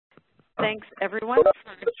Thanks, everyone,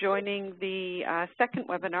 for joining the second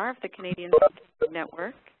webinar of the Canadian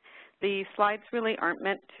Network. The slides really aren't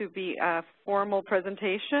meant to be a formal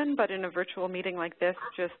presentation, but in a virtual meeting like this,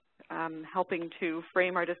 just helping to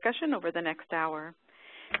frame our discussion over the next hour.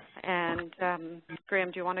 And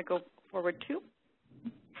Graham, do you want to go forward too?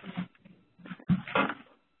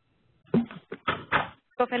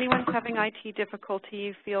 So if anyone's having IT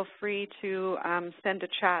difficulty, feel free to send a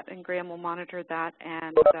chat, and Graham will monitor that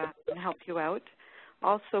and help you out.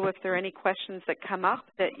 Also, if there are any questions that come up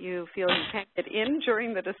that you feel you can't get in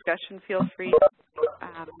during the discussion, feel free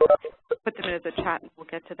to put them into the chat, and we'll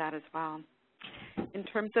get to that as well. In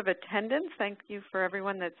terms of attendance, thank you for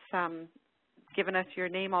everyone that's given us your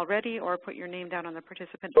name already or put your name down on the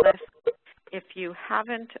participant list. If you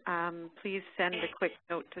haven't, please send a quick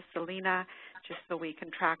note to Selena just so we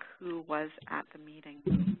can track who was at the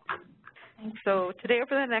meeting. So today,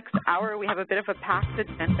 over the next hour, we have a bit of a packed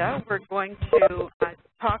agenda. We're going to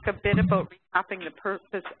talk a bit about recapping the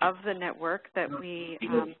purpose of the network that we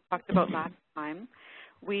talked about last time.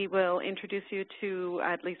 We will introduce you to,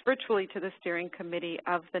 at least virtually, to the steering committee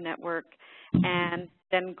of the network, and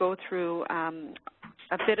then go through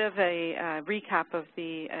a bit of a recap of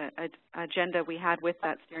the agenda we had with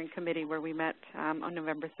that steering committee where we met on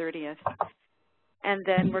November 30th. And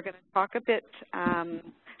then we're going to talk a bit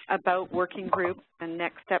about working groups and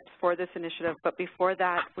next steps for this initiative. But before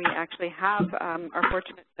that, we actually have are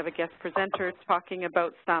fortunate to have a guest presenter talking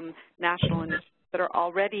about some national initiatives that are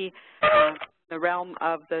already in the realm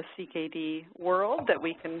of the CKD world that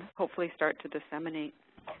we can hopefully start to disseminate.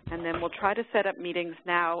 And then we'll try to set up meetings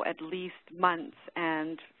now, at least months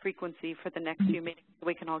and frequency for the next few meetings so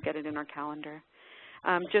we can all get it in our calendar.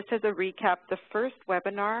 Just as a recap, the first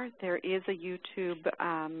webinar, there is a YouTube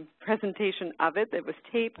presentation of it that was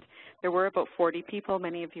taped. There were about 40 people.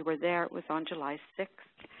 Many of you were there. It was on July 6th.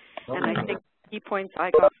 And I think the key points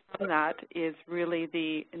I got from that is really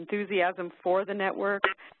the enthusiasm for the network,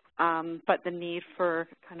 but the need for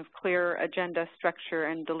kind of clear agenda structure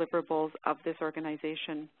and deliverables of this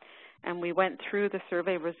organization. And we went through the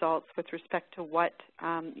survey results with respect to what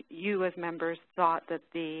you as members thought that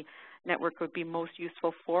the network would be most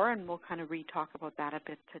useful for, and we'll kind of re-talk about that a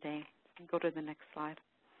bit today. And go to the next slide.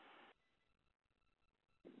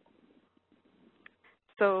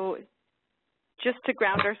 So just to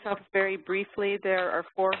ground ourselves very briefly, there are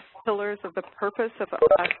 4 pillars of the purpose of us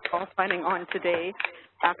all signing on today.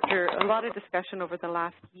 After a lot of discussion over the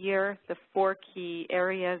last year, the 4 key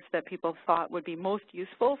areas that people thought would be most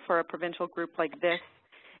useful for a provincial group like this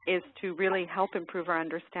is to really help improve our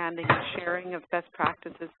understanding and sharing of best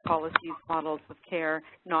practices, policies, models of care,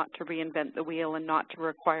 not to reinvent the wheel and not to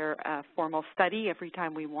require a formal study every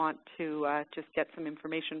time we want to just get some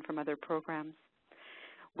information from other programs.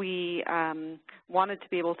 We wanted to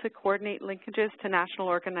be able to coordinate linkages to national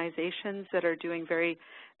organizations that are doing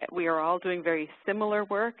we are all doing very similar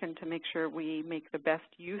work, and to make sure we make the best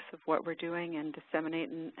use of what we're doing and disseminate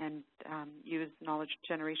and use knowledge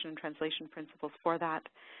generation and translation principles for that,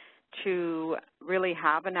 to really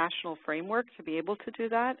have a national framework to be able to do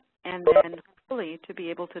that, and then hopefully to be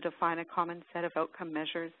able to define a common set of outcome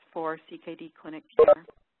measures for CKD clinic care.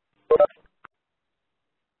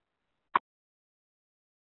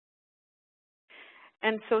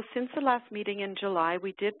 And so since the last meeting in July,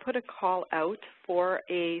 we did put a call out for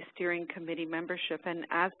a steering committee membership. And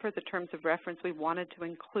as per the terms of reference, we wanted to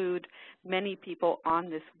include many people on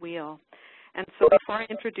this wheel. And so before I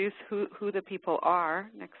introduce who the people are,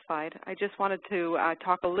 next slide, I just wanted to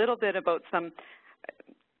talk a little bit about some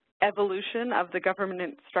evolution of the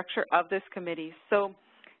government structure of this committee. So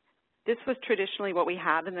this was traditionally what we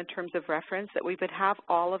had in the terms of reference, that we would have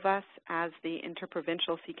all of us as the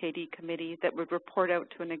interprovincial CKD committee that would report out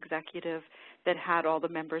to an executive that had all the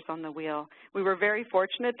members on the wheel. We were very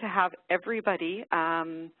fortunate to have everybody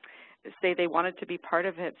say they wanted to be part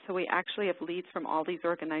of it, so we actually have leads from all these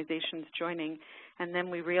organizations joining, and then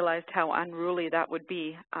we realized how unruly that would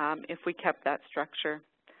be if we kept that structure.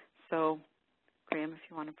 So, Graham, if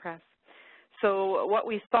you want to press. So what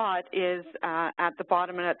we thought is at the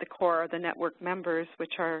bottom and at the core are the network members,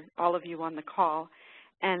 which are all of you on the call,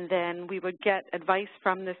 and then we would get advice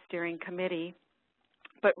from the steering committee,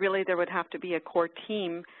 but really there would have to be a core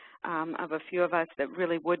team of a few of us that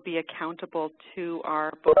really would be accountable to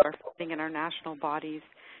both our funding and our national bodies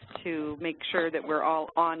to make sure that we're all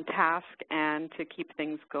on task and to keep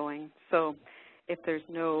things going. So if there's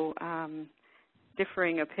no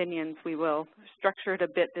differing opinions, we will structure it a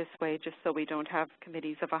bit this way just so we don't have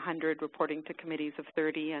committees of 100 reporting to committees of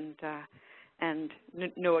 30 and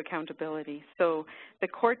no accountability. So the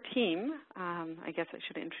core team, I guess I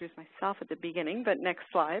should introduce myself at the beginning, but next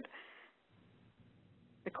slide.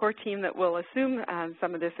 the core team that will assume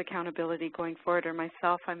some of this accountability going forward are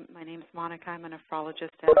myself. My name's Monica. I'm a nephrologist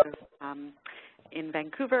in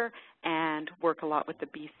Vancouver and work a lot with the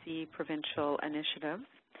BC provincial initiatives.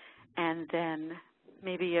 And then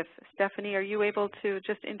maybe if, Stephanie, are you able to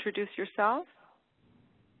just introduce yourself?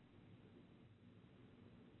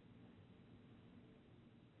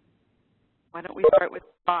 Why don't we start with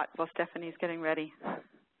Scott while Stephanie's getting ready.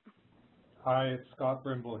 Hi, it's Scott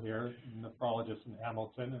Brimble here, nephrologist in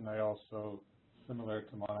Hamilton, and I also, similar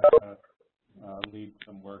to Monica, lead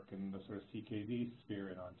some work in the sort of CKD sphere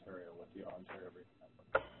in Ontario with the Ontario Region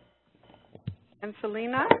Network. And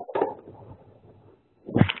Selena?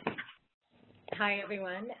 Hi,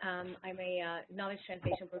 everyone. I'm a knowledge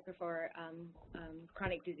translation broker for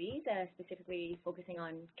chronic disease, specifically focusing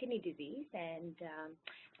on kidney disease, and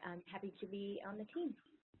I'm happy to be on the team.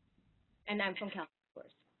 And I'm from Cal, of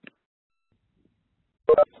course.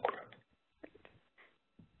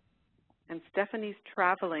 And Stephanie's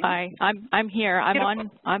traveling. Hi, I'm here.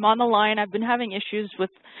 I'm on the line. I've been having issues with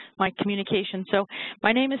my communication. So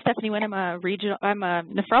my name is Stephanie Wynn. I'm a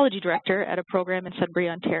nephrology director at a program in Sudbury,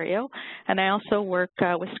 Ontario, and I also work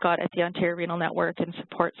with Scott at the Ontario Renal Network and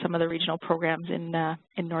support some of the regional programs in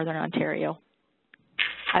Northern Ontario.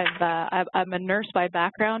 I'm a nurse by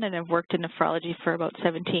background, and I've worked in nephrology for about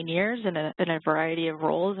 17 years in a variety of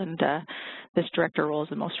roles, and this director role is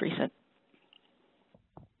the most recent.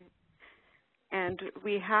 And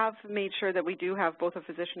we have made sure that we do have both a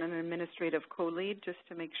physician and an administrative co-lead just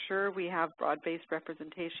to make sure we have broad-based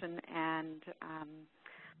representation, and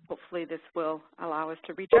hopefully this will allow us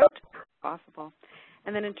to reach out if possible.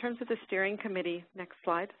 And then in terms of the steering committee, next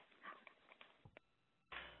slide.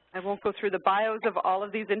 I won't go through the bios of all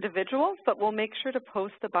of these individuals, but we'll make sure to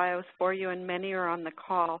post the bios for you, and many are on the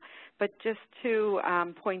call. But just to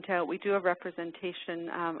point out, we do have representation,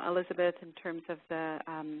 Elizabeth, in terms of the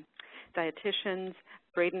dietitians,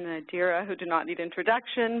 Braden and Adira, who do not need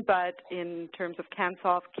introduction, but in terms of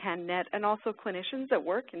CanSolve, CanNet, and also clinicians that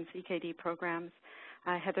work in CKD programs.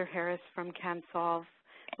 Heather Harris from CanSolve.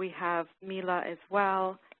 We have Mila as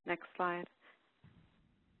well. Next slide.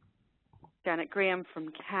 Janet Graham from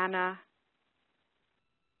CANA.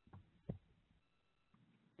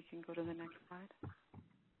 We can go to the next slide.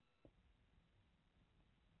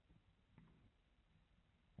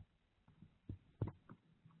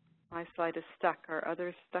 My slide is stuck. Are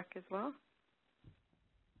others stuck as well?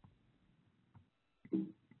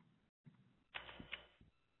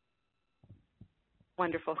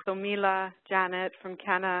 Wonderful. So Mila, Janet from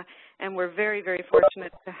CANA, and we're very, very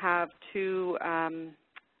fortunate to have two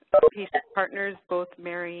patient partners. Both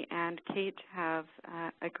Mary and Kate have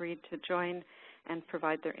agreed to join and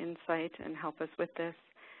provide their insight and help us with this,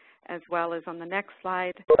 as well as on the next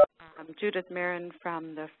slide, Judith Marin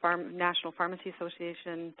from the National Pharmacy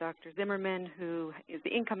Association, Dr. Zimmerman, who is the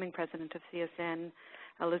incoming president of CSN,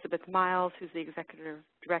 Elizabeth Miles, who's the executive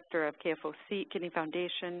director of KFOC, Kidney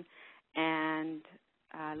Foundation, and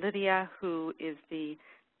Lydia, who is the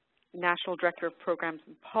National Director of Programs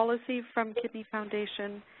and Policy from Kidney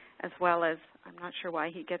Foundation, as well as, I'm not sure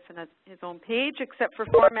why he gets in his own page except for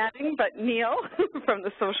formatting, but Neil from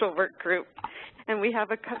the Social Work Group. And we have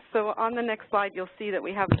so on the next slide, you'll see that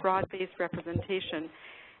we have broad-based representation.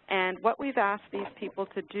 And what we've asked these people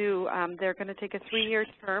to do, they're going to take a 3-year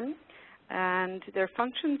term, and their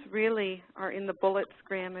functions really are in the bullets,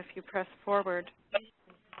 Graham, if you press forward.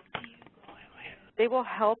 They will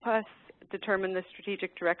help us determine the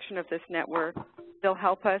strategic direction of this network. They'll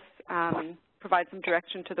help us provide some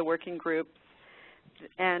direction to the working groups.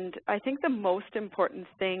 And I think the most important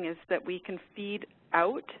thing is that we can feed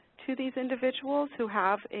out to these individuals who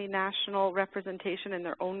have a national representation in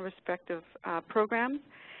their own respective programs,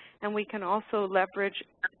 and we can also leverage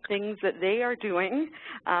things that they are doing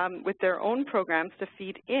with their own programs to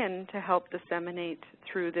feed in to help disseminate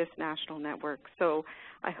through this national network. So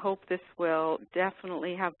I hope this will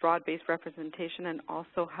definitely have broad-based representation and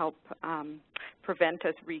also help prevent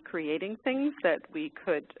us recreating things that we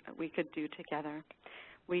could do together.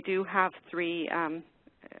 We do have 3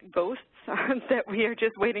 ghosts that we are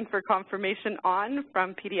just waiting for confirmation on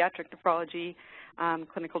from Pediatric Nephrology,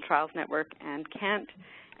 Clinical Trials Network, and CANT,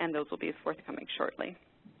 and those will be forthcoming shortly.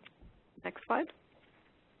 Next slide.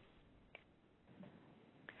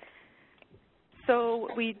 So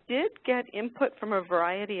we did get input from a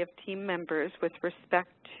variety of team members with respect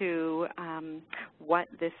to what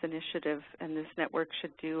this initiative and this network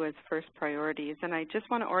should do as first priorities. And I just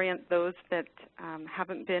want to orient those that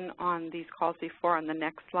haven't been on these calls before on the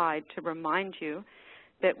next slide to remind you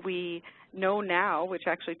that we know now, which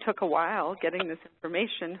actually took a while getting this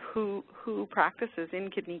information, who practices in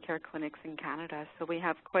kidney care clinics in Canada. So we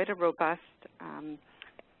have quite a robust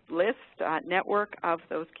list, network of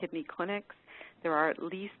those kidney clinics. There are at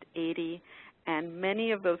least 80, and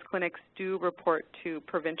many of those clinics do report to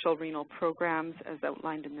provincial renal programs as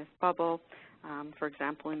outlined in this bubble. For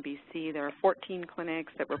example, in BC, there are 14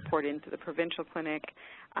 clinics that report into the provincial clinic.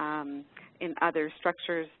 In other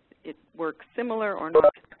structures, it works similar or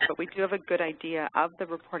not, but we do have a good idea of the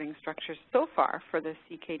reporting structures so far for the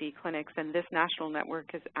CKD clinics, and this national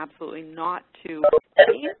network is absolutely not to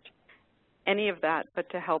change any of that, but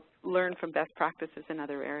to help learn from best practices in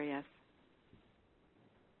other areas.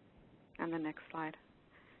 And the next slide.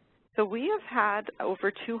 So we have had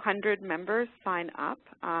over 200 members sign up,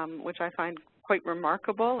 which I find quite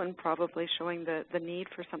remarkable and probably showing the need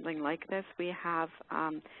for something like this. We have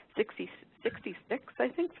 66, I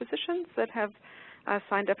think, physicians that have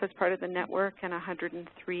signed up as part of the network, and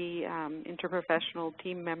 103 interprofessional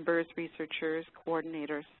team members, researchers,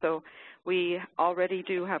 coordinators. So we already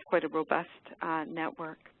do have quite a robust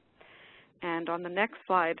network. And on the next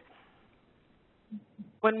slide,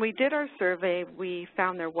 when we did our survey, we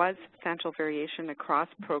found there was substantial variation across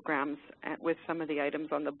programs with some of the items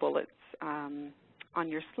on the bullets on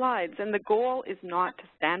your slides. And the goal is not to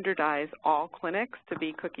standardize all clinics to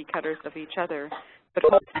be cookie cutters of each other, but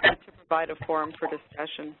hopefully to provide a forum for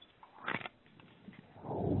discussion.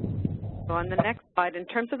 So on the next slide, in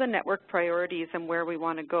terms of the network priorities and where we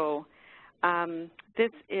want to go,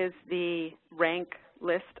 this is the rank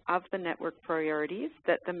list of the network priorities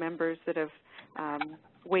that the members that have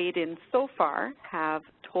weighed in so far have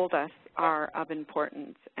told us are of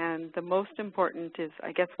importance. And the most important is,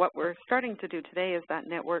 I guess, what we're starting to do today is that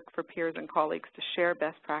network for peers and colleagues to share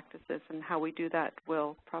best practices, and how we do that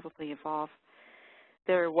will probably evolve.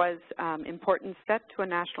 There was importance set to a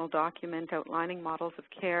national document outlining models of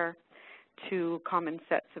care, to common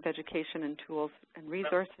sets of education and tools and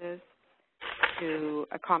resources, to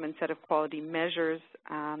a common set of quality measures,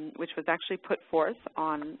 which was actually put forth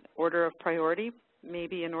on order of priority,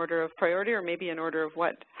 maybe in order of priority or maybe in order of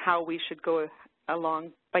how we should go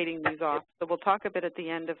along biting these off. So we'll talk a bit at the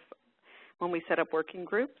end of when we set up working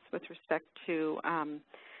groups with respect to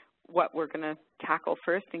what we're going to tackle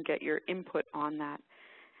first and get your input on that.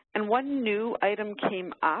 And one new item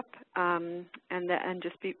came up, and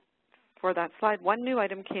just before that slide, one new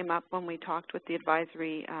item came up when we talked with the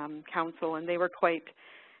advisory council, and they were quite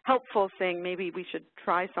helpful, saying maybe we should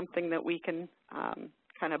try something that we can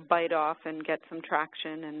kind of bite off and get some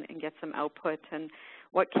traction and get some output. And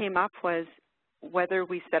what came up was whether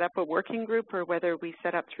we set up a working group or whether we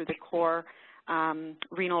set up through the core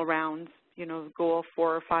renal rounds, you know, goal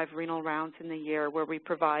 4 or 5 renal rounds in the year, where we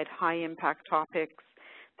provide high-impact topics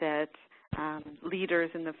that leaders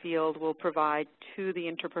in the field will provide to the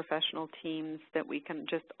interprofessional teams, that we can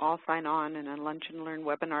just all sign on in a lunch and learn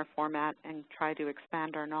webinar format and try to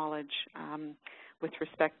expand our knowledge with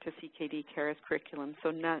respect to CKD care as curriculum.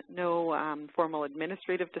 So no formal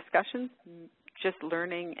administrative discussions, just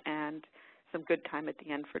learning and some good time at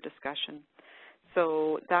the end for discussion.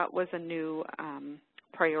 So that was a new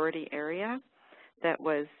priority area that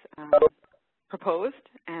was proposed,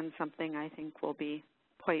 and something I think will be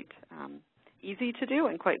quite easy to do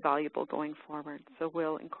and quite valuable going forward. So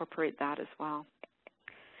we'll incorporate that as well.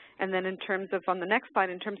 And then in terms of, on the next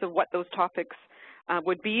slide, in terms of what those topics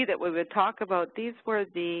would be that we would talk about, these were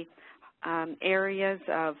the areas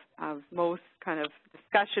of most kind of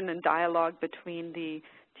discussion and dialogue between the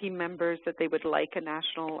team members that they would like a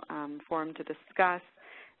national forum to discuss,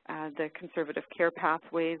 the conservative care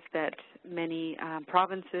pathways that many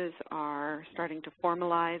provinces are starting to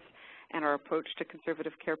formalize, and our approach to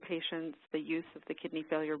conservative care patients, the use of the kidney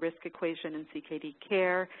failure risk equation in CKD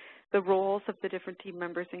care, the roles of the different team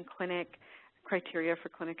members in clinic, criteria for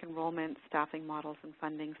clinic enrollment, staffing models, and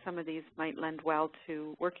funding. Some of these might lend well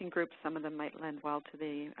to working groups, some of them might lend well to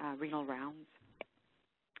the renal rounds.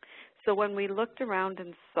 So when we looked around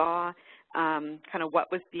and saw kind of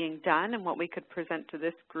what was being done and what we could present to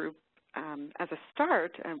this group as a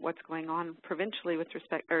start, and what's going on provincially with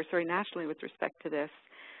respect, or sorry, nationally with respect to this,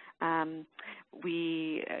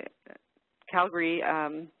 Calgary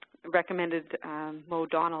recommended Mo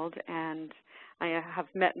Donald, and I have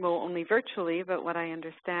met Mo only virtually, but what I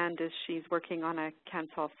understand is she's working on a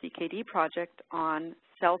CanSolve CKD project on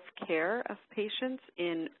self-care of patients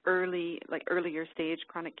in earlier stage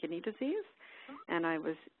chronic kidney disease. And I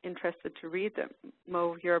was interested to read that,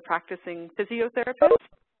 Mo, you're a practicing physiotherapist,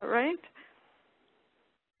 right?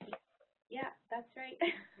 Yeah, that's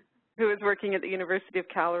right. Who is working at the University of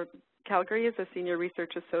Calgary is a senior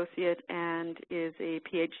research associate and is a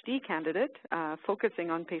PhD candidate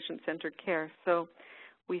focusing on patient-centered care. So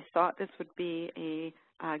we thought this would be a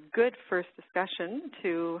good first discussion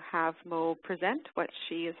to have Mo present what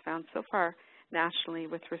she has found so far nationally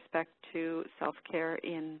with respect to self-care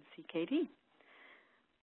in CKD.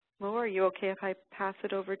 Mo, are you okay if I pass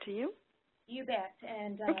it over to you? You bet.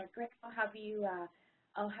 And Greg, I'll have you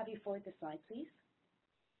forward the slide, please.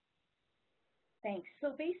 Thanks.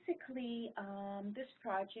 So basically, this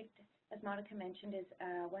project, as Monica mentioned, is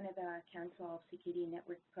one of the Council of CKD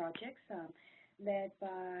Network projects led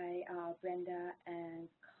by Brenda and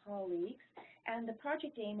colleagues. And the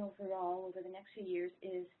project aim overall over the next few years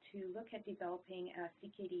is to look at developing a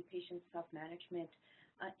CKD patient self-management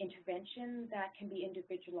intervention that can be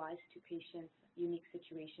individualized to patients' unique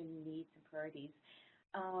situation, needs, and priorities.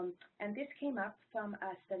 And this came up from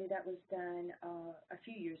a study that was done a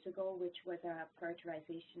few years ago, which was a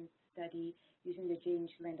prioritization study using the James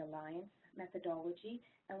Lind Alliance methodology.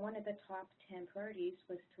 And one of the top 10 priorities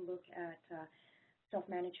was to look at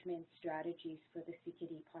self-management strategies for the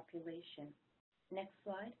CKD population. Next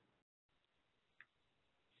slide.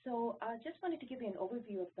 So I just wanted to give you an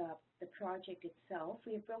overview of the project itself.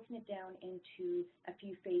 We have broken it down into a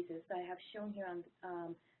few phases. I have shown here on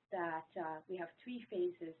that we have 3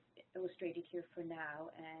 phases illustrated here for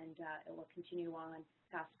now, and it will continue on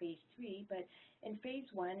past phase 3. But in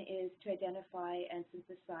phase 1 is to identify and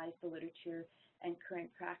synthesize the literature and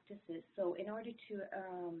current practices. So in order to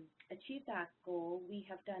achieve that goal, we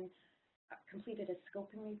have completed a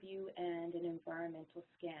scoping review and an environmental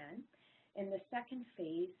scan. In the second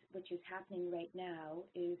phase, which is happening right now,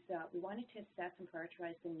 is we wanted to assess and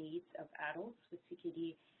prioritize the needs of adults with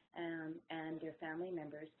CKD and their family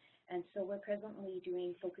members. And so we're presently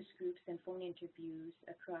doing focus groups and phone interviews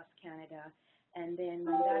across Canada. And then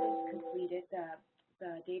when that is completed,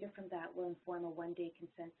 the data from that will inform a one-day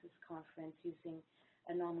consensus conference using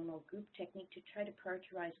a nominal group technique to try to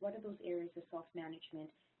prioritize what are those areas of self-management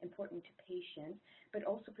important to patients, but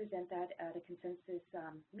also present that at a consensus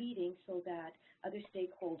meeting so that other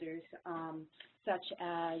stakeholders, such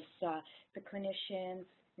as the clinicians,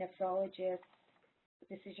 nephrologists,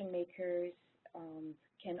 decision makers,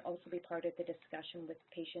 can also be part of the discussion with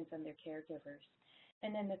patients and their caregivers.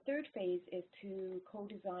 And then the third phase is to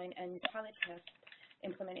co-design and pilot test,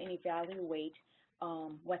 implement and evaluate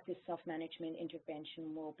what this self-management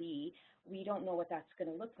intervention will be. We don't know what that's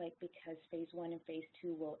going to look like because phase 1 and phase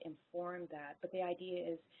 2 will inform that. But the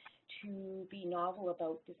idea is to be novel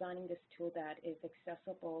about designing this tool that is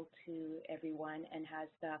accessible to everyone and has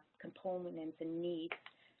the components and needs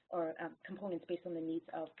or components based on the needs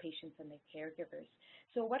of patients and their caregivers.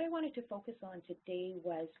 So what I wanted to focus on today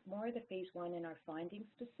was more of the phase 1 and our findings,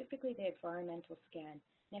 specifically the environmental scan.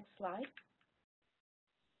 Next slide.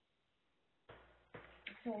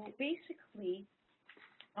 So basically,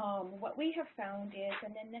 what we have found is,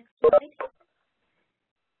 and then next slide,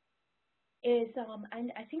 is,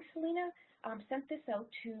 and I think Selena sent this out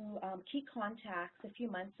to key contacts a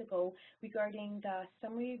few months ago regarding the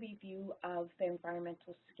summary review of the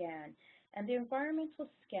environmental scan. And the environmental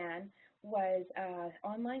scan was an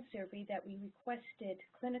online survey that we requested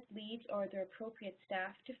clinic leads or their appropriate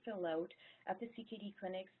staff to fill out at the CKD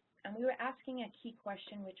clinics. And we were asking a key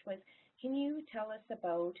question, which was, can you tell us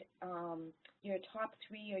about your top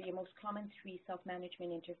 3 or your most common 3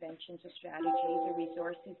 self-management interventions or strategies or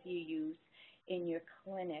resources you use in your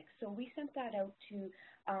clinic? So we sent that out to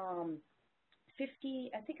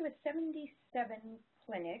 50, I think it was 77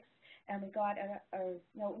 clinics, and we got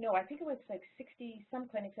I think it was like 60-some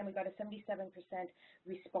clinics, and we got a 77%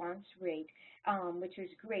 response rate, which is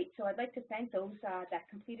great. So I'd like to thank those that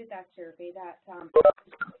completed that survey. That was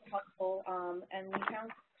helpful, and we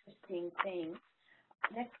found interesting things.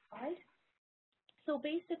 Next slide. So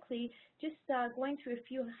basically, just going through a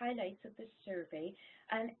few highlights of this survey,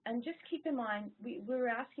 and just keep in mind, we were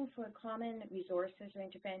asking for common resources or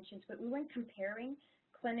interventions, but we weren't comparing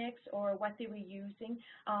clinics or what they were using,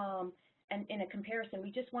 and in a comparison,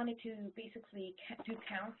 we just wanted to basically do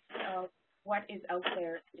counts of what is out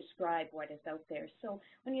there, describe what is out there. So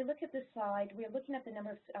when you look at this slide, we're looking at the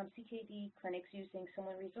number of CKD clinics using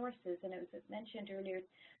similar resources, and it was mentioned earlier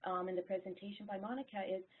in the presentation by Monica,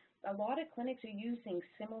 is a lot of clinics are using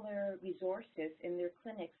similar resources in their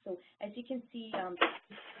clinics. So as you can see,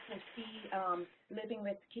 Living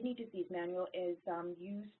with Kidney Disease Manual is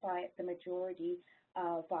used by the majority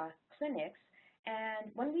of clinics.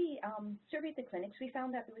 And when we surveyed the clinics, we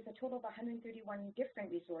found that there was a total of 131 different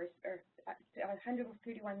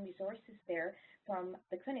 131 resources there from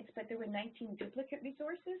the clinics, but there were 19 duplicate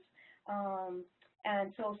resources.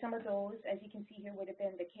 And so some of those, as you can see here, would have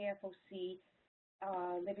been the KFOC,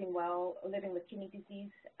 Living with Kidney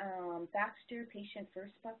Disease, Baxter Patient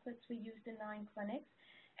First booklets we used in 9 clinics.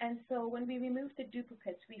 And so when we removed the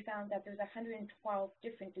duplicates, we found that there's 112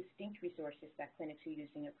 different distinct resources that clinics are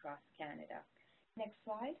using across Canada. Next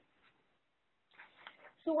slide.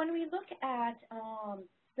 So when we look at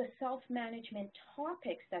the self-management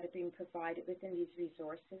topics that are being provided within these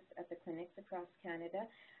resources at the clinics across Canada,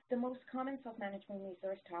 the most common self-management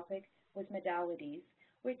resource topic was modalities,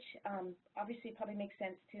 which obviously probably makes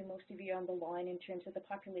sense to most of you on the line in terms of the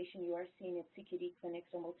population you are seeing at CKD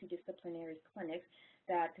clinics or multidisciplinary clinics,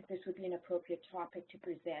 that this would be an appropriate topic to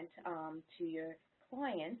present to your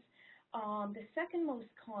clients. The second most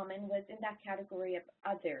common was in that category of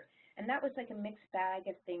other, and that was like a mixed bag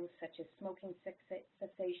of things such as smoking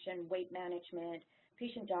cessation, weight management,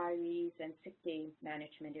 patient diaries, and sick day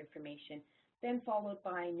management information, then followed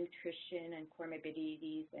by nutrition and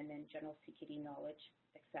comorbidities, and then general CKD knowledge,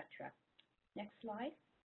 etc. Next slide.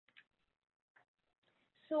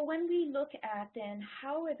 So when we look at then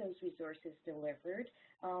how are those resources delivered,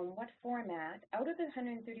 what format, out of the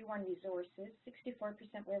 131 resources,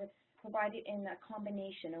 64% were provided in a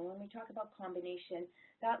combination. And when we talk about combination,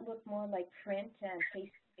 that looked more like print and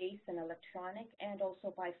face-to-face and electronic, and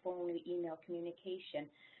also by phone or email communication.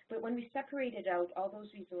 But when we separated out all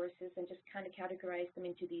those resources and just kind of categorized them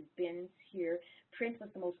into these bins here, print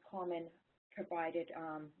was the most common provided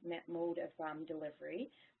mode of delivery,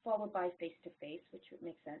 followed by face-to-face, which would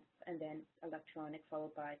make sense, and then electronic,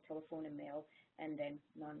 followed by telephone and mail, and then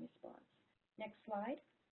non-response. Next slide.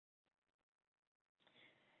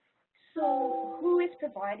 So who is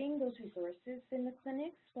providing those resources in the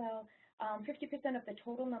clinics? Well, 50% of the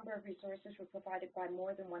total number of resources were provided by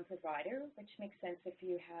more than one provider, which makes sense if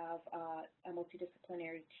you have a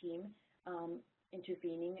multidisciplinary team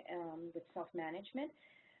intervening with self-management.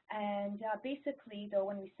 And basically, though,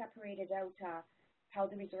 when we separated out who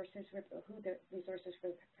the resources were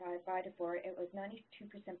provided for, it was 92%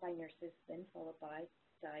 by nurses, then followed by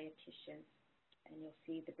dietitians. And you'll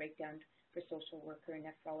see the breakdown for social worker,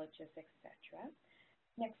 nephrologists, etc.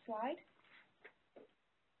 Next slide.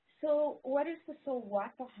 So what is the so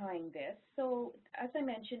what behind this? So as I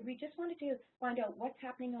mentioned, we just wanted to find out what's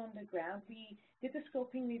happening on the ground. We did the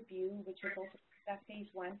scoping review, which was also that phase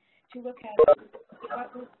 1, to look at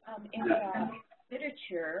what was in the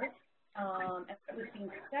literature and what was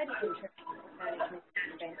being studied in terms of management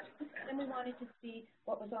interventions. Then we wanted to see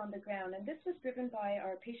what was on the ground. And this was driven by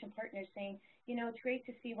our patient partners saying, you know, it's great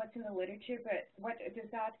to see what's in the literature, but what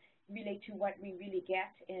does that relate to what we really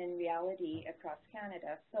get in reality across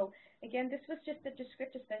Canada? So again, this was just a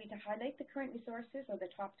descriptive study to highlight the current resources, or the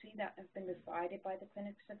top 3 that have been decided by the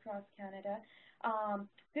clinics across Canada.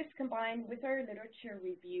 This combined with our literature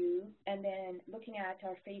review and then looking at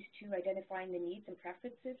our phase 2, identifying the needs and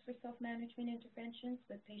preferences for self-management interventions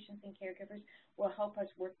with patients and caregivers, will help us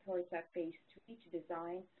work towards that phase 3 to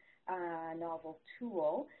design a novel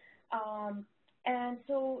tool. And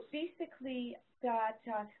so basically that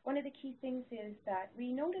one of the key things is that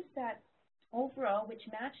we noticed that overall, which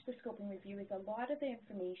matched the scoping review, is a lot of the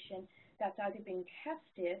information that's either being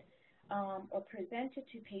tested or presented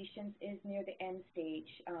to patients is near the end stage,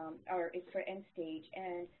 or is for end stage.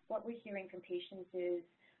 And what we're hearing from patients is,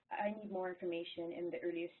 I need more information in the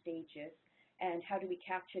earlier stages. And how do we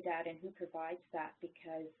capture that, and who provides that?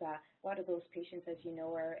 Because a lot of those patients, as you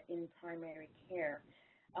know, are in primary care.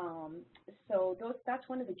 So that's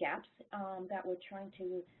one of the gaps that we're trying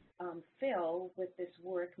to fill with this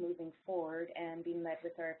work moving forward and being led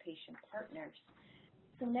with our patient partners.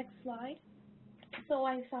 So next slide. So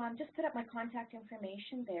I've just put up my contact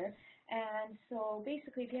information there. And so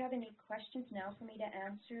basically, if you have any questions now for me to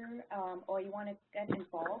answer, or you want to get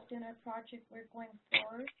involved in our project we're going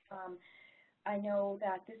forward, I know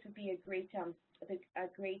that this would be a great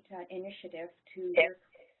initiative to work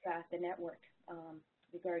with the network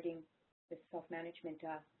regarding the self-management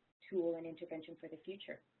tool and intervention for the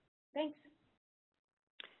future. Thanks.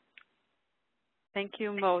 Thank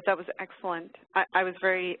you, Mo. That was excellent. I was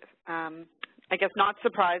very, I guess not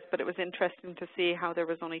surprised, but it was interesting to see how there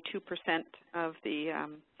was only 2% of the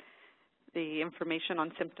information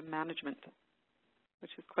on symptom management,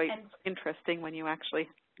 which is quite interesting when you actually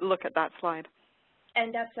look at that slide.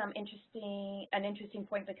 And that's an interesting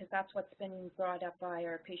point, because that's what's been brought up by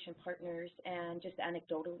our patient partners, and just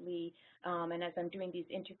anecdotally, and as I'm doing these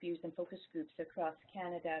interviews and focus groups across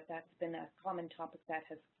Canada, that's been a common topic that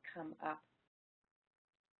has come up.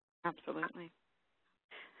 Absolutely.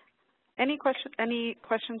 Any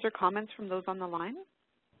questions or comments from those on the line?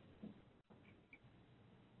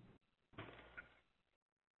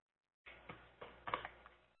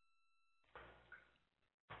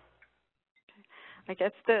 I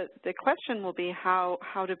guess the question will be how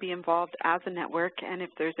to be involved as a network, and if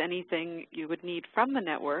there's anything you would need from the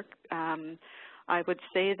network. I would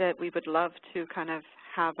say that we would love to kind of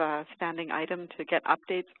have a standing item to get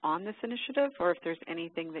updates on this initiative, or if there's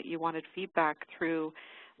anything that you wanted feedback through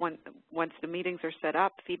once the meetings are set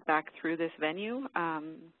up, feedback through this venue.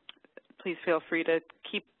 Please feel free to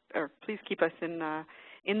keep us in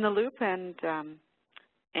the loop, and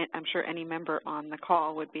I'm sure any member on the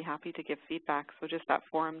call would be happy to give feedback. So just that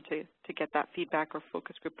forum to get that feedback, or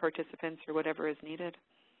focus group participants, or whatever is needed.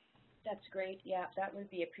 That's great. Yeah, that would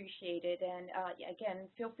be appreciated. And again,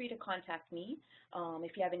 feel free to contact me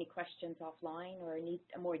if you have any questions offline or need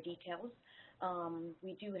more details.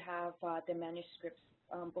 We do have the manuscripts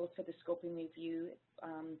both for the scoping review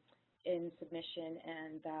in submission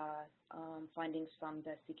and findings from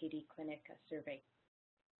the CKD clinic survey.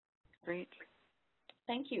 Great.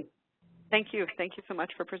 Thank you. Thank you. Thank you so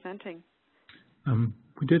much for presenting.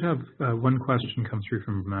 We did have one question come through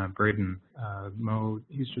from Braden. Mo,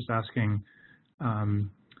 he's just asking, do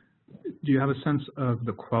you have a sense of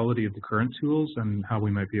the quality of the current tools and how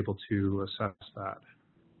we might be able to assess that?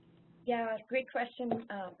 Yeah, great question,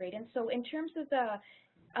 Braden. So in terms of the,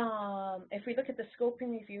 if we look at the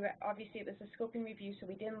scoping review, obviously it was a scoping review, so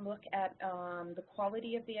we didn't look at the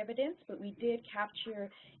quality of the evidence, but we did capture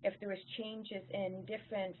if there was changes in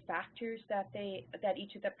different factors that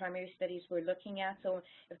each of the primary studies were looking at. So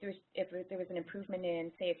if there was an improvement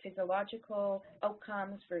in, say, physiological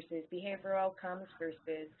outcomes versus behavioral outcomes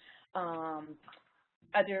versus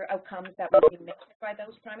other outcomes that would be measured by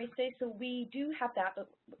those primary studies. So we do have that, but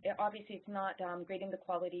obviously it's not grading the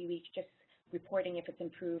quality. We just reporting if it's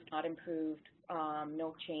improved, not improved,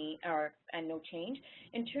 no change, and no change.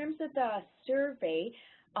 In terms of the survey,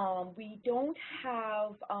 we don't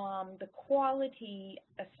have the quality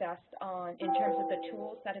assessed in terms of the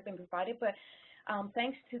tools that have been provided, but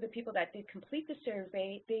thanks to the people that did complete the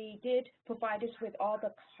survey, they did provide us with all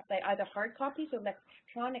the either hard copies or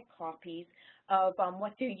electronic copies of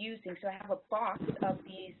what they're using. So I have a box of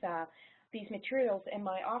these materials in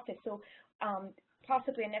my office. So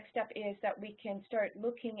possibly a next step is that we can start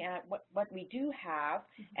looking at what we do have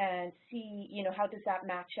and see, how does that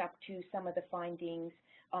match up to some of the findings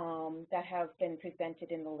that have been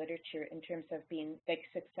presented in the literature in terms of being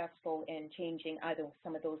successful in changing either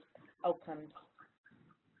some of those outcomes.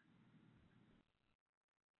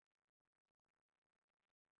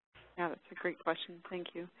 Yeah, that's a great question. Thank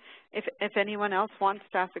you. If anyone else wants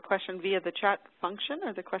to ask a question via the chat function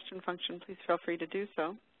or the question function, please feel free to do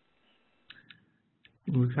so.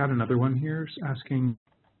 We've had another one here asking,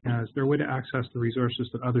 is there a way to access the resources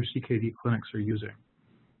that other CKD clinics are using?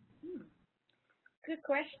 Good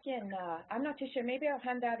question. I'm not too sure. Maybe I'll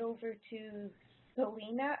hand that over to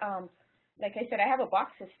Selena. Like I said, I have a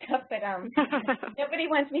box of stuff, but nobody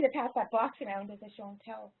wants me to pass that box around as a show and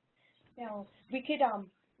tell. We could,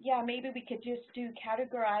 maybe we could just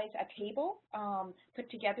categorize a table, put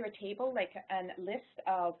together a table, like a list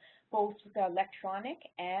of both the electronic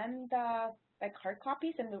and like hard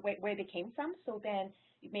copies and where they came from. So then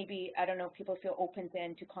maybe, I don't know, people feel open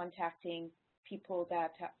then to contacting people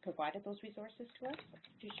that provided those resources to us. I'm not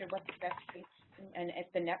too sure what the best way, and if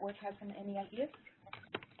the network has any ideas.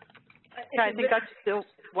 Yeah, I think that's still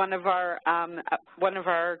one of our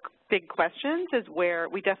big questions is where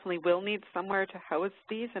we definitely will need somewhere to house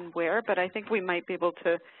these and where, but I think we might be able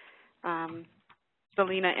to,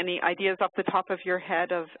 Selena, any ideas off the top of your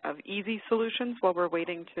head of easy solutions while we're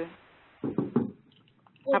waiting to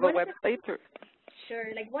have a website? Sure.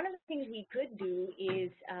 Like one of the things we could do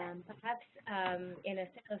is perhaps in a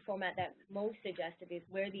similar format that most suggested is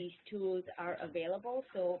where these tools are available.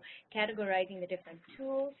 So categorizing the different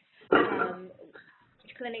tools,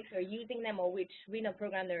 which clinics are using them or which renal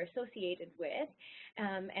program they're associated with,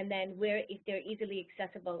 and then where if they're easily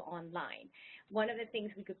accessible online. One of the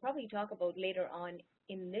things we could probably talk about later on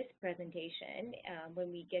in this presentation,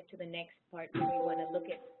 when we get to the next part, where we want to look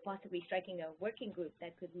at possibly striking a working group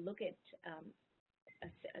that could look at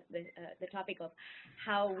the topic of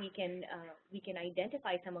how we can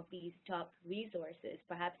identify some of these top resources,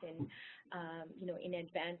 perhaps in in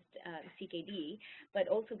advanced CKD, but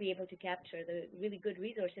also be able to capture the really good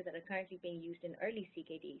resources that are currently being used in early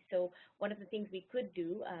CKD. So one of the things we could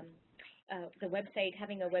do,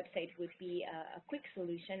 having a website would be a quick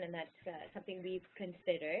solution, and that's something we've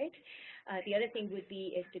considered. The other thing would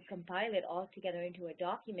be is to compile it all together into a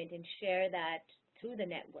document and share that through the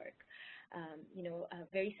network.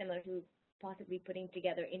 Very similar to possibly putting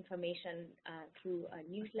together information through a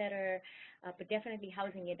newsletter, but definitely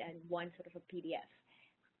housing it in one sort of a PDF.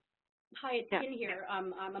 Hi, it's Kin here.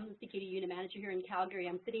 I'm the CKD unit manager here in Calgary.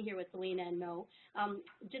 I'm sitting here with Selena and Mo.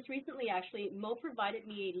 Just recently, actually, Mo provided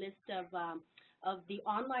me a list of the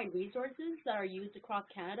online resources that are used across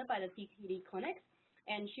Canada by the CKD clinics,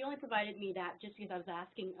 and she only provided me that just because I was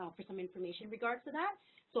asking for some information in regards to that.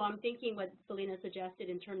 So I'm thinking what Selena suggested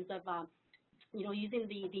in terms of using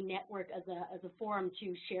the network as a forum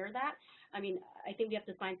to share that. I mean, I think we have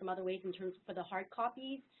to find some other ways in terms for the hard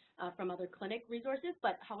copies from other clinic resources,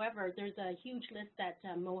 but however, there's a huge list that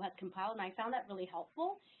Mo has compiled, and I found that really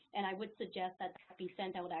helpful, and I would suggest that be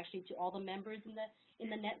sent out actually to all the members in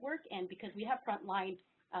the network, and because we have frontline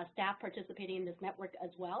staff participating in this network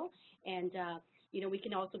as well, and we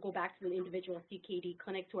can also go back to the individual CKD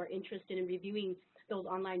clinics who are interested in reviewing those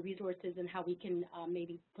online resources and how we can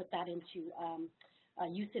maybe put that into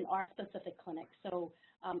use in our specific clinic. So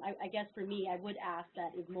I guess for me, I would ask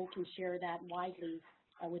that if Mo can share that widely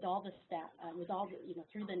with all the staff,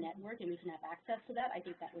 through the network, and we can have access to that, I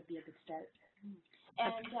think that would be a good start.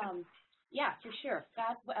 And yeah, for sure.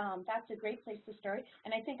 That's a great place to start.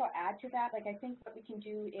 And I think I'll add to that. Like, I think what we can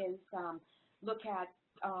do is look at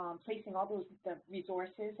placing all the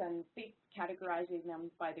resources and categorizing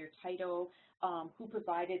them by their title, who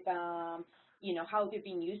provided them, how they're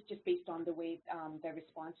being used, just based on the way their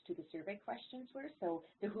response to the survey questions were. So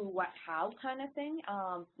the who, what, how kind of thing.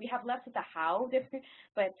 We have less of the how,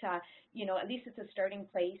 but at least it's a starting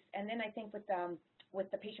place. And then I think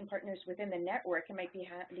with the patient partners within the network, it might be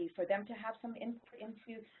handy for them to have some input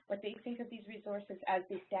into what they think of these resources as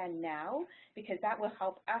they stand now, because that will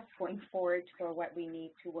help us going forward for what we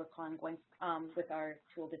need to work on with our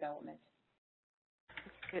tool development.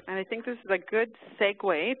 And I think this is a good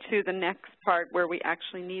segue to the next part where we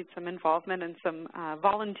actually need some involvement and some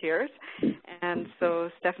volunteers. And so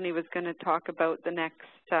Stephanie was going to talk about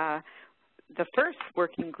the first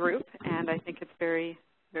working group, and I think it's very,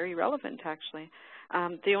 very relevant, actually.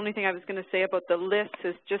 The only thing I was going to say about the list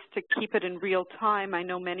is just to keep it in real time. I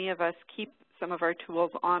know many of us keep some of our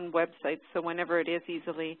tools on websites, so whenever it is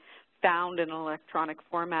easily found in an electronic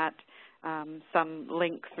format, some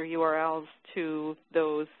links or URLs to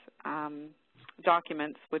those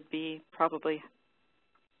documents would be probably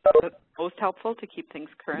most helpful to keep things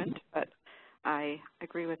current, but I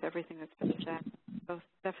agree with everything that's been said. So,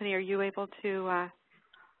 Stephanie, are you able to?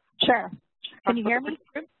 Sure. Can you hear me?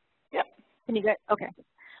 Yep. Can you get? Okay.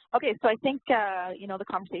 Okay. So I think the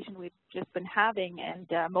conversation we've just been having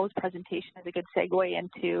and Mo's presentation is a good segue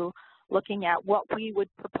into looking at what we would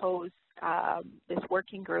propose this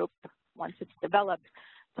working group, once it's developed,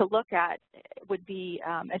 to look at would be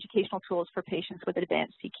educational tools for patients with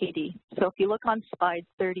advanced CKD. So if you look on slide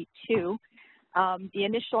 32, the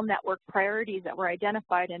initial network priorities that were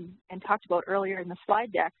identified and talked about earlier in the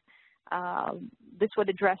slide deck, this would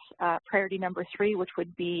address priority number 3, which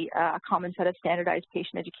would be a common set of standardized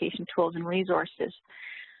patient education tools and resources.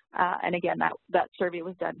 And again, that survey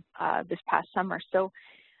was done this past summer. So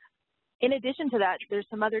in addition to that, there's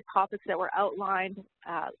some other topics that were outlined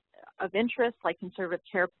of interest, like conservative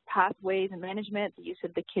care pathways and management, the use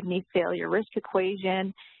of the kidney failure risk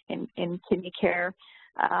equation in kidney care.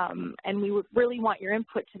 And we would really want your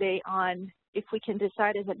input today on if we can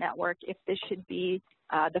decide as a network if this should be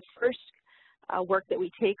the first work that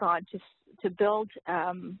we take on to build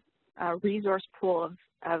a resource pool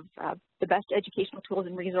of the best educational tools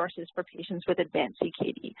and resources for patients with advanced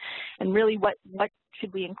CKD. And really what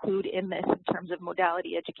should we include in this in terms of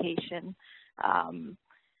modality education,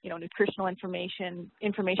 nutritional information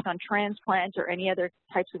on transplants or any other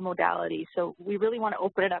types of modalities. So we really want to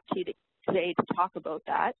open it up to you today to talk about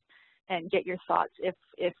that and get your thoughts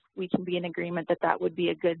if we can be in agreement that would be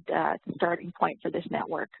a good starting point for this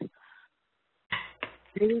network.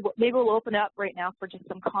 Maybe we'll open up right now for just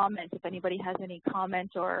some comments, if anybody has any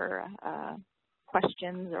comments or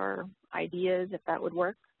questions or ideas, if that would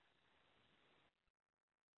work.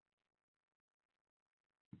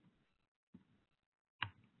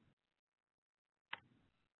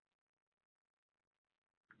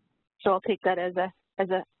 So I'll take that as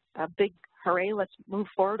a big hooray. Let's move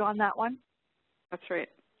forward on that one. That's right.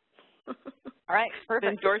 All right,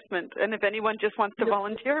 perfect. Endorsement. And if anyone just wants to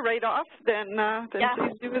volunteer right off, then yeah.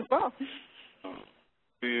 Please do as well.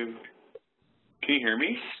 Can you hear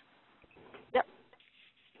me? Yep.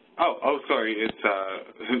 Oh, sorry. It's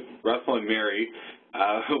Russell and Mary.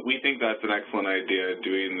 We think that's an excellent idea,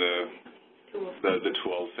 doing the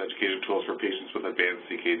tools, educative tools for patients with advanced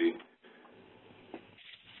CKD.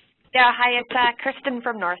 Yeah, hi, it's Kristen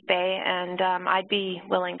from North Bay, and I'd be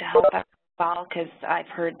willing to help as well because I've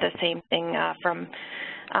heard the same thing from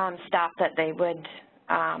staff that they would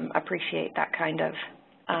appreciate that kind of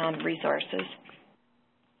resources.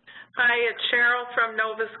 Hi, it's Cheryl from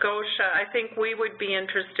Nova Scotia. I think we would be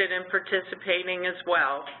interested in participating as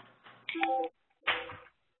well.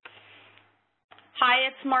 Hi,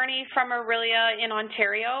 it's Marnie from Aurelia in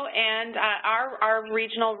Ontario, and our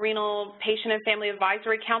Regional Renal Patient and Family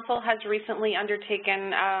Advisory Council has recently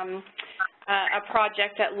undertaken a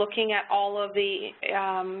project at looking at all of the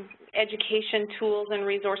education tools and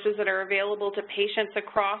resources that are available to patients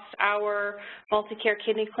across our multi-care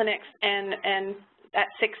kidney clinics and at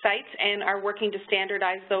 6 sites, and are working to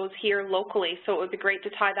standardize those here locally. So it would be great to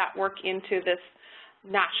tie that work into this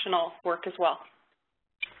national work as well.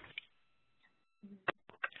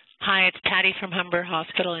 Hi, it's Patty from Humber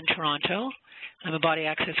Hospital in Toronto. I'm a body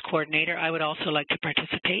access coordinator. I would also like to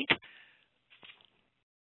participate.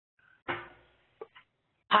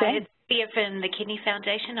 Hi, it's Thea from the Kidney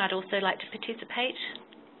Foundation. I'd also like to participate.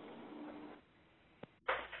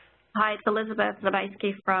 Hi, it's Elizabeth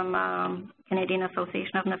Zabajski from Canadian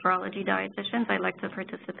Association of Nephrology Dietitians. I'd like to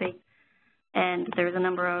participate. And there's a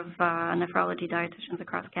number of nephrology dietitians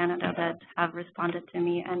across Canada that have responded to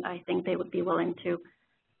me, and I think they would be willing to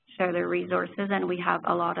share their resources, and we have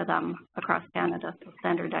a lot of them across Canada, so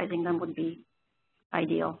standardizing them would be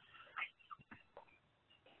ideal.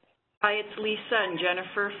 Hi, it's Lisa and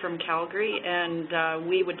Jennifer from Calgary, and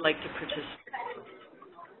we would like to participate.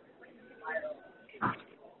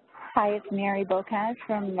 Hi, it's Mary Bocage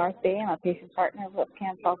from North Bay. I'm a patient partner with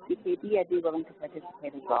CANSOL CKD. I'd be willing to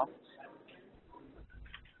participate as well.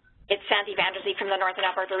 It's Sandy Vanderslee from the Northern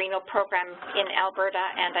Alberta Renal Program in Alberta,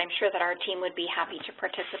 and I'm sure that our team would be happy to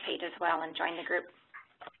participate as well and join the group.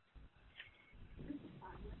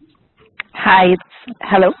 Hi,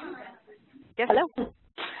 hello? Yes. Hello.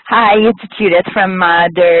 Hi, it's Judith from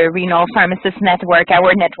the Renal Pharmacist Network.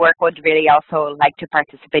 Our network would really also like to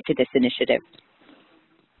participate to this initiative.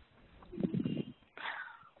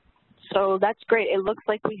 So that's great. It looks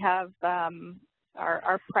like we have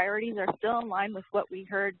our priorities are still in line with what we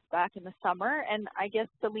heard back in the summer. And I guess,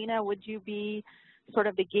 Selena, would you be sort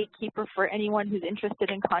of the gatekeeper for anyone who's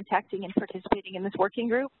interested in contacting and participating in this working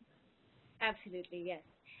group? Absolutely, yes.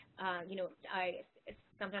 You know,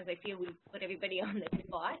 sometimes I feel we put everybody on the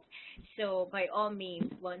spot. So by all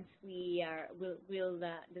means, once we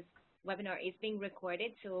this webinar is being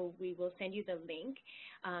recorded, so we will send you the link.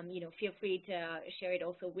 You know, feel free to share it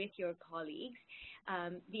also with your colleagues.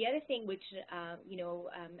 The other thing which, you know,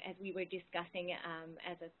 as we were discussing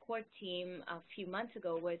as a core team a few months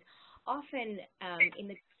ago was often in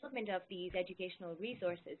the development of these educational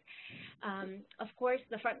resources, of course,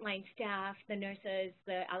 the frontline staff, the nurses,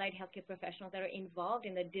 the allied healthcare professionals that are involved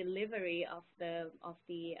in the delivery of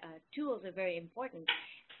the tools are very important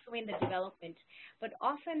in the development, but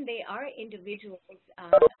often they are individuals,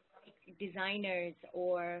 designers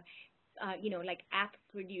or you know, like app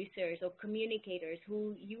producers or communicators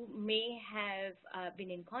who you may have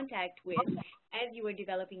been in contact with as you were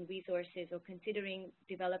developing resources or considering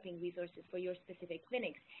developing resources for your specific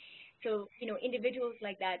clinics. So, you know, individuals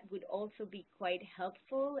like that would also be quite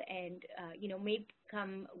helpful and, you know, may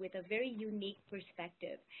come with a very unique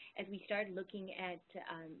perspective as we start looking at,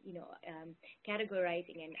 you know,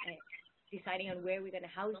 categorizing and deciding on where we're going to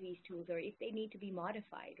house these tools or if they need to be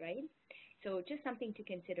modified, right? So just something to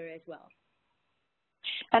consider as well.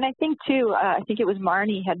 And I think, too, I think it was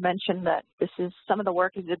Marnie had mentioned that this is some of the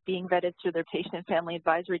work is being vetted through their patient and family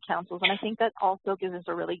advisory councils. And I think that also gives us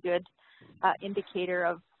a really good indicator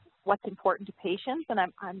of what's important to patients. And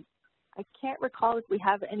I can't recall if we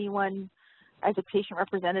have anyone as a patient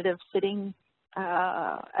representative sitting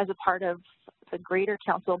as a part of the greater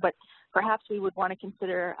council, but perhaps we would want to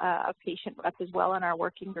consider a patient rep as well in our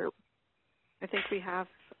working group. I think we have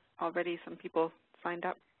already some people signed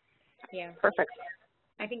up. Yeah. Perfect.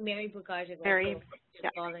 I think Mary Bocage is Mary, also yeah.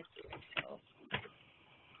 volunteer. So.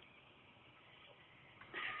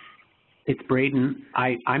 It's Braden.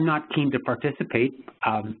 I'm not keen to participate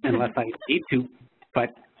unless I need to, but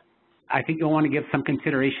I think you'll want to give some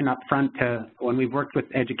consideration up front to when we've worked with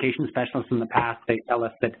education specialists in the past, they tell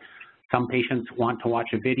us that some patients want to watch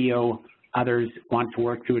a video, others want to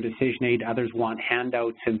work through a decision aid, others want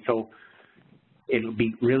handouts, and so it would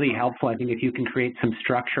be really helpful, I think, if you can create some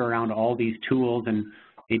structure around all these tools and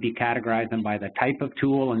maybe categorize them by the type of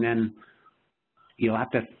tool, and then you'll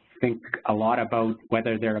have to think a lot about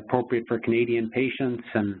whether they're appropriate for Canadian patients.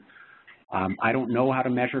 And I don't know how to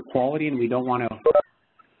measure quality, and we don't want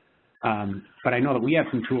to But I know that we have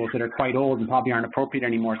some tools that are quite old and probably aren't appropriate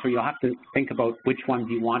anymore, so you'll have to think about which ones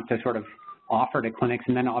you want to sort of offer to clinics,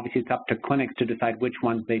 and then obviously it's up to clinics to decide which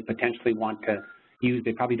ones they potentially want to use.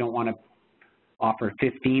 They probably don't want to offer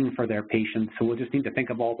 15 for their patients, so we'll just need to think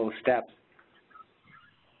of all those steps.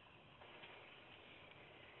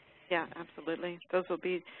 Yeah, absolutely. Those will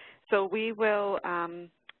be, so we will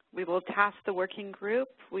task the working group.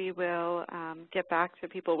 We will get back to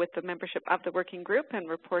people with the membership of the working group and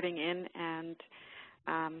reporting in, and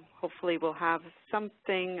hopefully we'll have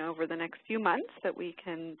something over the next few months that we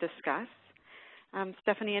can discuss.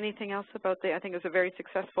 Stephanie, anything else about I think it was a very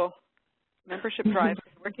successful membership drive for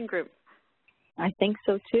the working group. I think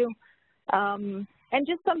so too. And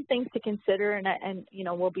just some things to consider, and you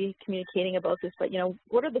know, we'll be communicating about this, but you know,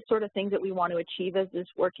 what are the sort of things that we want to achieve as this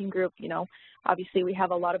working group? You know, obviously we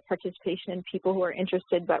have a lot of participation in people who are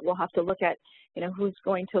interested, but we'll have to look at, you know, who's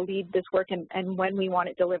going to lead this work and when we want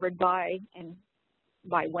it delivered by, and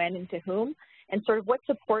by when and to whom, and sort of what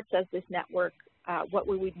supports as this network, what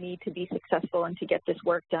we would need to be successful and to get this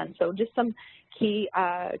work done. So just some key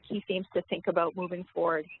themes to think about moving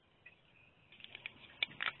forward.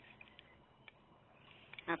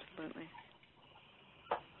 Absolutely.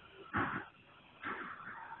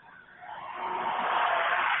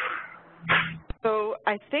 So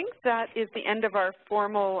I think that is the end of our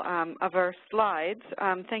formal, of our slides.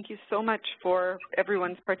 Thank you so much for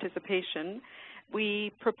everyone's participation.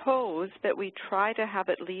 We propose that we try to have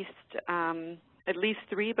at least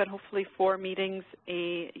 3, but hopefully 4 meetings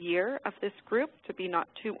a year of this group, to be not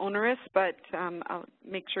too onerous, but I'll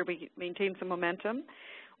make sure we maintain some momentum.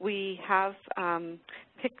 We have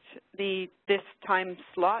picked this time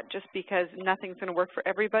slot just because nothing's going to work for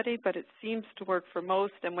everybody, but it seems to work for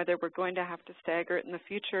most, and whether we're going to have to stagger it in the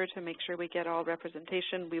future to make sure we get all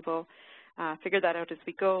representation, we will figure that out as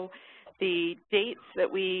we go. The dates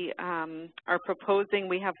that we are proposing,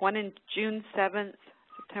 we have one in June 7th,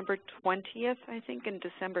 September 20th, I think, and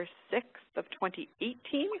December 6th of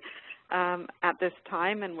 2018. At this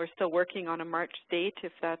time, and we're still working on a March date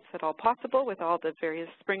if that's at all possible with all the various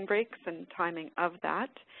spring breaks and timing of that.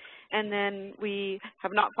 And then we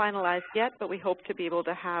have not finalized yet, but we hope to be able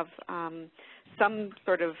to have some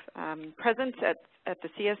sort of presence at the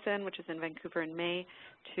CSN, which is in Vancouver in May,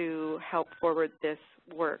 to help forward this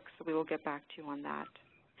work. So we will get back to you on that.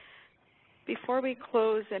 Before we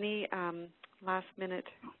close, any last minute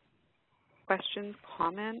questions,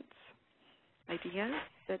 comments, ideas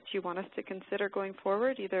that you want us to consider going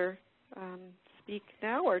forward? Either speak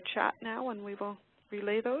now or chat now, and we will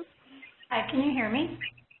relay those. Hi, can you hear me?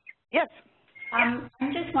 Yes. I'm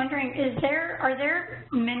just wondering, are there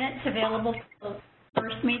minutes available for the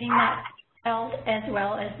first meeting that held as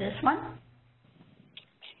well as this one?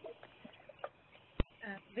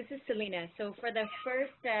 This is Selena. So for the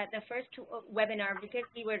first webinar, because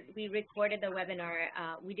we recorded the webinar,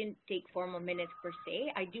 we didn't take formal minutes per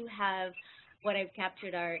se. I do have what I've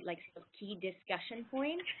captured are like some key discussion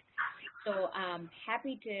points. So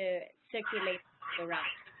happy to circulate the rest,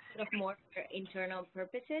 sort of more for internal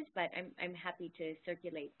purposes, but I'm happy to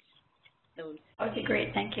circulate those. Okay,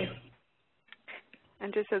 great, thank you.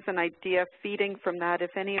 And just as an idea, feeding from that,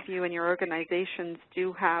 if any of you in your organizations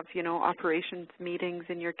do have, you know, operations meetings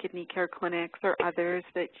in your kidney care clinics or others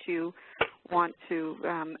that you want to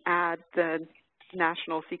add the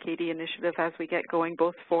national CKD initiative as we get going,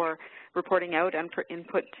 both for reporting out and for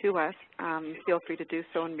input to us, feel free to do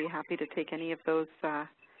so, and be happy to take any of those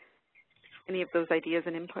ideas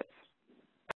and inputs.